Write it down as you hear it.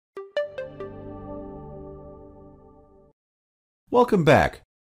Welcome back.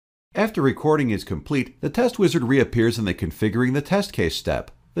 After recording is complete, the test wizard reappears in the Configuring the Test Case step.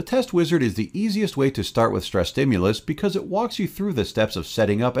 The test wizard is the easiest way to start with StresStimulus because it walks you through the steps of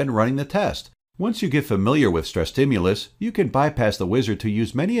setting up and running the test. Once you get familiar with StresStimulus, you can bypass the wizard to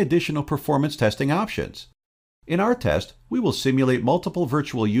use many additional performance testing options. In our test, we will simulate multiple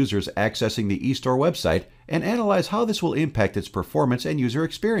virtual users accessing the eStore website and analyze how this will impact its performance and user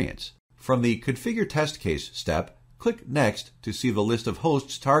experience. From the Configure Test Case step, click Next to see the list of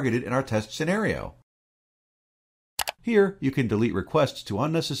hosts targeted in our test scenario. Here, you can delete requests to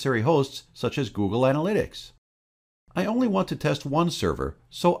unnecessary hosts such as Google Analytics. I only want to test one server,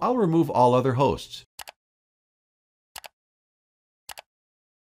 so I'll remove all other hosts.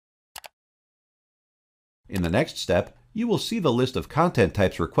 In the next step, you will see the list of content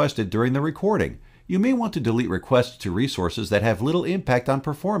types requested during the recording. You may want to delete requests to resources that have little impact on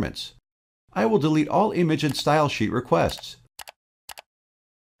performance. I will delete all image and style sheet requests.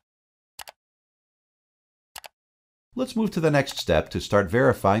 Let's move to the next step to start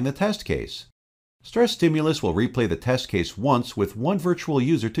verifying the test case. StresStimulus will replay the test case once with one virtual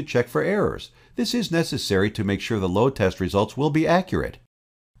user to check for errors. This is necessary to make sure the load test results will be accurate.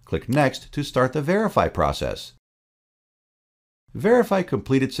 Click Next to start the Verify process. Verify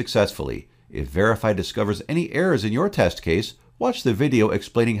completed successfully. If Verify discovers any errors in your test case, watch the video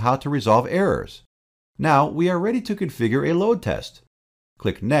explaining how to resolve errors. Now we are ready to configure a load test.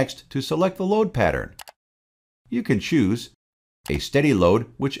 Click Next to select the load pattern. You can choose a steady load,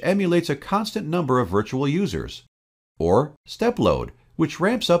 which emulates a constant number of virtual users, or step load, which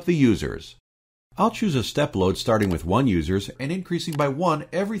ramps up the users. I'll choose a step load starting with 1 users and increasing by 1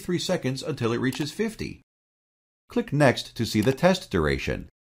 every 3 seconds until it reaches 50. Click Next to see the test duration.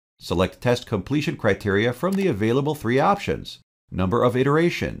 Select test completion criteria from the available 3 options: number of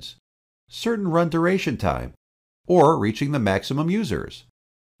iterations, certain run duration time, or reaching the maximum users.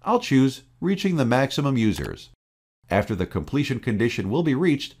 I'll choose reaching the maximum users. After the completion condition will be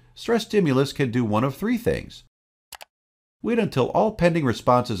reached, StresStimulus can do one of 3 things. Wait until all pending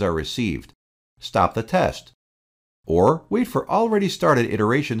responses are received. Stop the test. Or wait for already started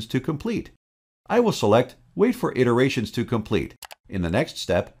iterations to complete. I will select Wait for iterations to complete. In the next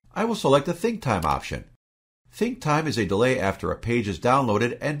step, I will select the think time option. Think time is a delay after a page is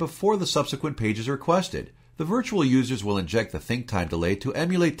downloaded and before the subsequent page is requested. The virtual users will inject the think time delay to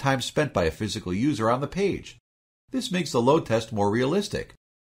emulate time spent by a physical user on the page. This makes the load test more realistic.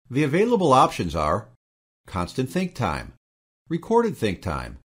 The available options are constant think time, recorded think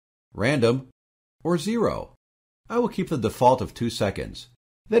time, random, or 0. I will keep the default of 2 seconds.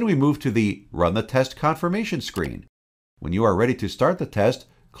 Then we move to the Run the Test confirmation screen. When you are ready to start the test,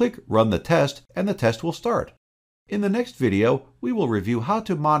 click Run the Test and the test will start. In the next video, we will review how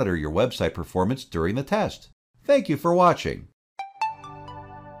to monitor your website performance during the test. Thank you for watching.